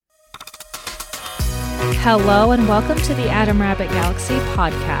Hello and welcome to the Adam Rabbit Galaxy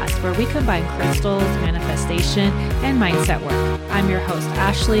podcast, where we combine crystals, manifestation, and mindset work. I'm your host,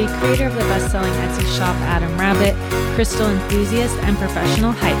 Ashley, creator of the best-selling Etsy shop, Adam Rabbit, crystal enthusiast, and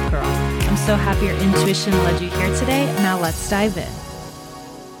professional hype girl. I'm so happy your intuition led you here today. Now let's dive in.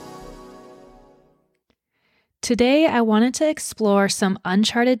 Today, I wanted to explore some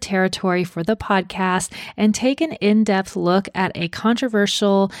uncharted territory for the podcast and take an in-depth look at a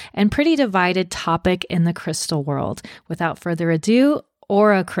controversial and pretty divided topic in the crystal world. Without further ado,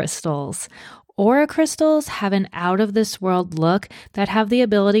 aura crystals. Aura crystals have an out-of-this-world look that have the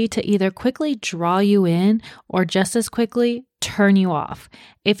ability to either quickly draw you in or just as quickly turn you off.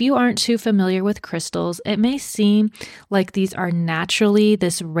 If you aren't too familiar with crystals, it may seem like these are naturally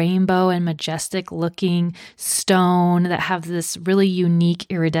this rainbow and majestic looking stone that have this really unique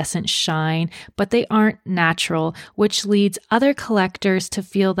iridescent shine, but they aren't natural, which leads other collectors to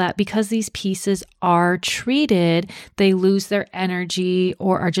feel that because these pieces are treated, they lose their energy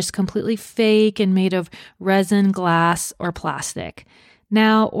or are just completely fake and made of resin, glass, or plastic.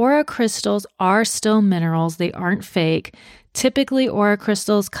 Now, aura crystals are still minerals. They aren't fake. Typically, aura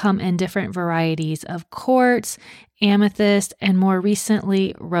crystals come in different varieties of quartz, amethyst, and more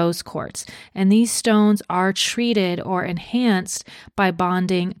recently, rose quartz. And these stones are treated or enhanced by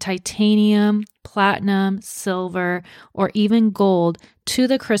bonding titanium, platinum, silver, or even gold to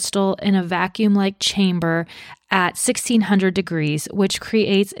the crystal in a vacuum-like chamber at 1600 degrees, which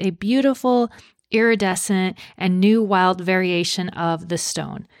creates a beautiful, iridescent, and new wild variation of the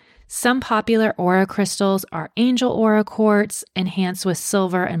stone. Some popular aura crystals are angel aura quartz, enhanced with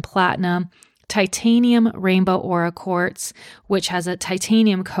silver and platinum, titanium rainbow aura quartz, which has a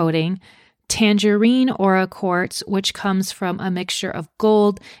titanium coating, tangerine aura quartz, which comes from a mixture of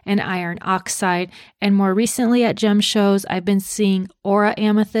gold and iron oxide, and more recently at gem shows, I've been seeing aura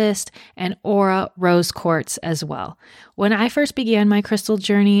amethyst and aura rose quartz as well. When I first began my crystal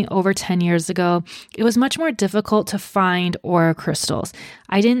journey over 10 years ago, it was much more difficult to find aura crystals.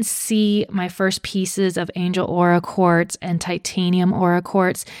 I didn't see my first pieces of angel aura quartz and titanium aura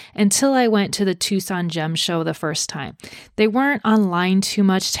quartz until I went to the Tucson Gem Show the first time. They weren't online too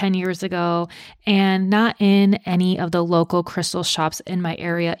much 10 years ago and not in any of the local crystal shops in my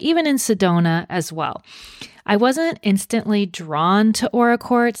area, even in Sedona as well. I wasn't instantly drawn to aura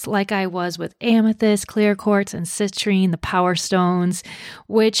quartz like I was with amethyst, clear quartz, and citrine, the power stones,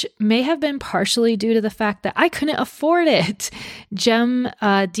 which may have been partially due to the fact that I couldn't afford it. Gem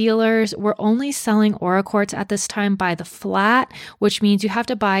dealers were only selling aura quartz at this time by the flat, which means you have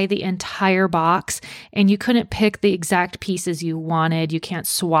to buy the entire box and you couldn't pick the exact pieces you wanted. You can't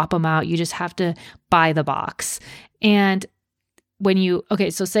swap them out. You just have to buy the box. And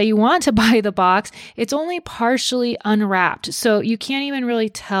so say you want to buy the box, it's only partially unwrapped. So you can't even really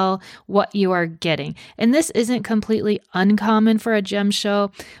tell what you are getting. And this isn't completely uncommon for a gem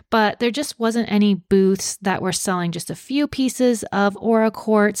show, but there just wasn't any booths that were selling just a few pieces of aura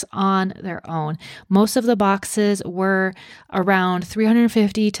quartz on their own. Most of the boxes were around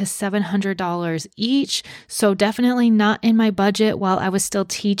 $350 to $700 each. So definitely not in my budget while I was still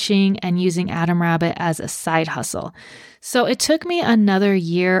teaching and using Adam Rabbit as a side hustle. So it took me another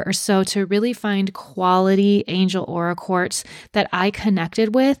year or so to really find quality angel aura quartz that I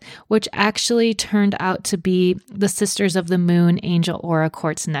connected with, which actually turned out to be the Sisters of the Moon angel aura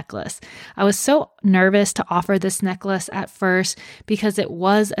quartz necklace. I was so nervous to offer this necklace at first because it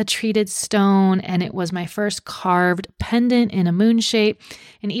was a treated stone and it was my first carved pendant in a moon shape.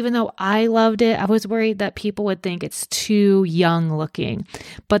 And even though I loved it, I was worried that people would think it's too young looking.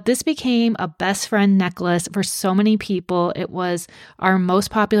 But this became a best friend necklace for so many people. It was our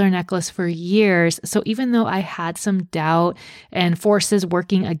most popular necklace for years. So even though I had some doubt and forces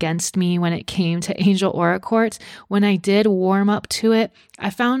working against me when it came to angel aura quartz, when I did warm up to it, I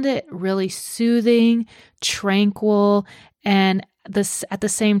found it really soothing, tranquil, and at the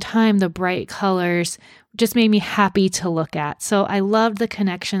same time, the bright colors just made me happy to look at. So I loved the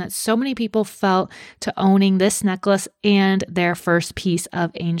connection that so many people felt to owning this necklace and their first piece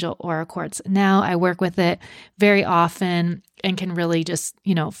of angel aura quartz. Now I work with it very often and can really just,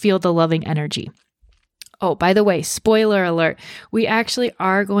 feel the loving energy. Oh, by the way, spoiler alert, we actually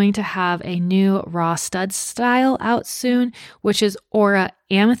are going to have a new raw stud style out soon, which is aura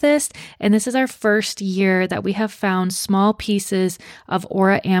Amethyst, and this is our first year that we have found small pieces of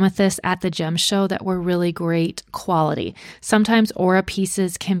Aura Amethyst at the gem show that were really great quality. Sometimes Aura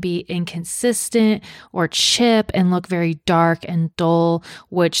pieces can be inconsistent or chip and look very dark and dull,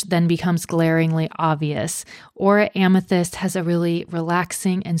 which then becomes glaringly obvious. Aura Amethyst has a really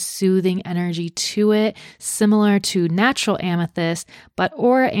relaxing and soothing energy to it, similar to natural amethyst, but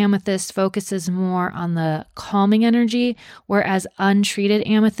Aura Amethyst focuses more on the calming energy, whereas untreated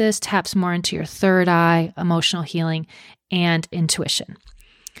amethyst taps more into your third eye, emotional healing, and intuition.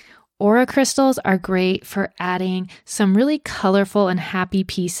 Aura crystals are great for adding some really colorful and happy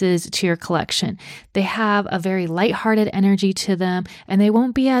pieces to your collection. They have a very lighthearted energy to them, and they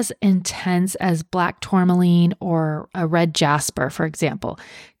won't be as intense as black tourmaline or a red jasper, for example.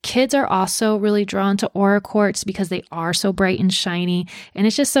 Kids are also really drawn to Aura quartz because they are so bright and shiny, and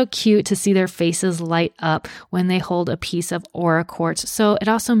it's just so cute to see their faces light up when they hold a piece of Aura quartz. So it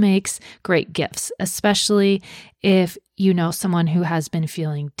also makes great gifts, especially if you know someone who has been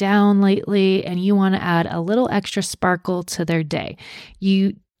feeling down lately and you want to add a little extra sparkle to their day.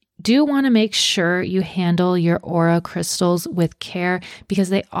 You do want to make sure you handle your Aura crystals with care because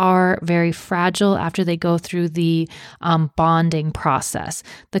they are very fragile after they go through the bonding process.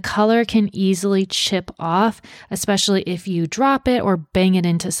 The color can easily chip off, especially if you drop it or bang it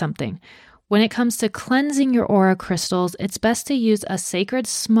into something. When it comes to cleansing your Aura crystals, it's best to use a sacred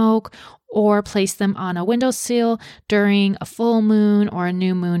smoke or place them on a windowsill during a full moon or a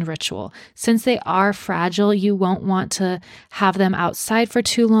new moon ritual. Since they are fragile, you won't want to have them outside for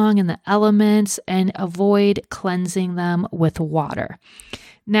too long in the elements, and avoid cleansing them with water.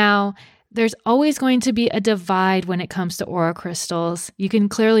 Now, there's always going to be a divide when it comes to Aura crystals. You can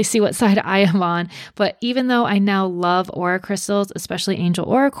clearly see what side I am on, but even though I now love Aura crystals, especially Angel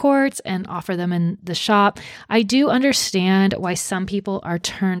Aura Quartz, and offer them in the shop, I do understand why some people are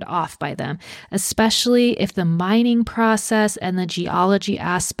turned off by them, especially if the mining process and the geology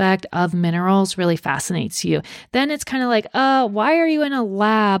aspect of minerals really fascinates you. Then it's kind of like, why are you in a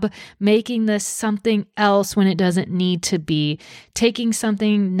lab making this something else when it doesn't need to be? Taking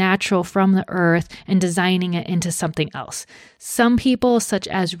something natural from the earth and designing it into something else. Some people, such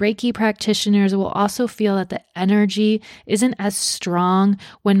as Reiki practitioners, will also feel that the energy isn't as strong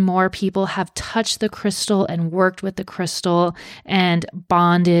when more people have touched the crystal and worked with the crystal and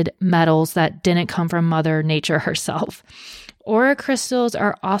bonded metals that didn't come from Mother Nature herself. Aura crystals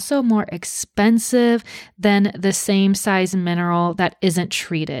are also more expensive than the same size mineral that isn't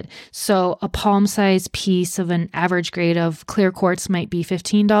treated. So a palm-sized piece of an average grade of clear quartz might be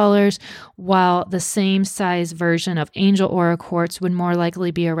 $15, while the same size version of Angel Aura quartz would more likely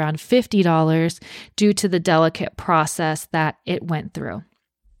be around $50 due to the delicate process that it went through.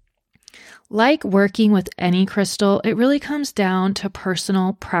 Like working with any crystal, it really comes down to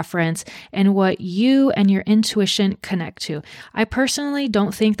personal preference and what you and your intuition connect to. I personally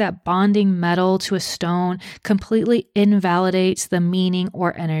don't think that bonding metal to a stone completely invalidates the meaning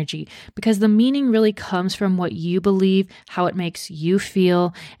or energy, because the meaning really comes from what you believe, how it makes you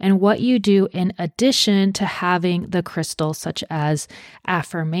feel, and what you do in addition to having the crystal, such as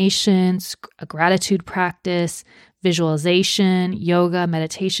affirmations, a gratitude practice, visualization, yoga,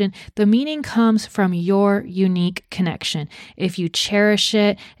 meditation. The meaning comes from your unique connection. If you cherish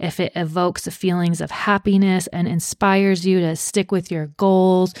it, if it evokes the feelings of happiness and inspires you to stick with your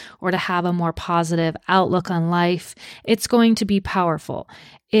goals or to have a more positive outlook on life, it's going to be powerful.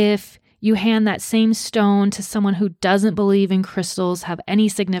 If you hand that same stone to someone who doesn't believe in crystals have any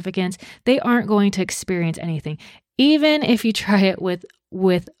significance, they aren't going to experience anything. Even if you try it with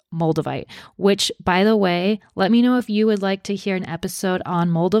Moldavite, which, by the way, let me know if you would like to hear an episode on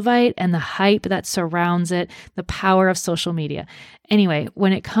Moldavite and the hype that surrounds it, the power of social media. Anyway,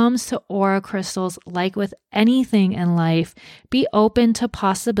 when it comes to Aura crystals, like with anything in life, be open to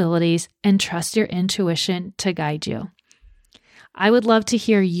possibilities and trust your intuition to guide you. I would love to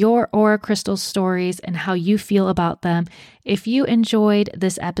hear your Aura crystal stories and how you feel about them. If you enjoyed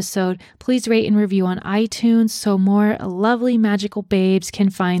this episode, please rate and review on iTunes so more lovely magical babes can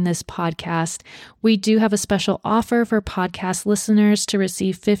find this podcast. We do have a special offer for podcast listeners to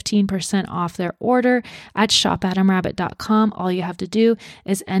receive 15% off their order at shopadamrabbit.com. All you have to do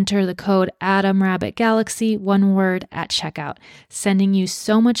is enter the code AdamRabbitGalaxy, one word, at checkout. Sending you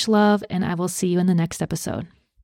so much love, and I will see you in the next episode.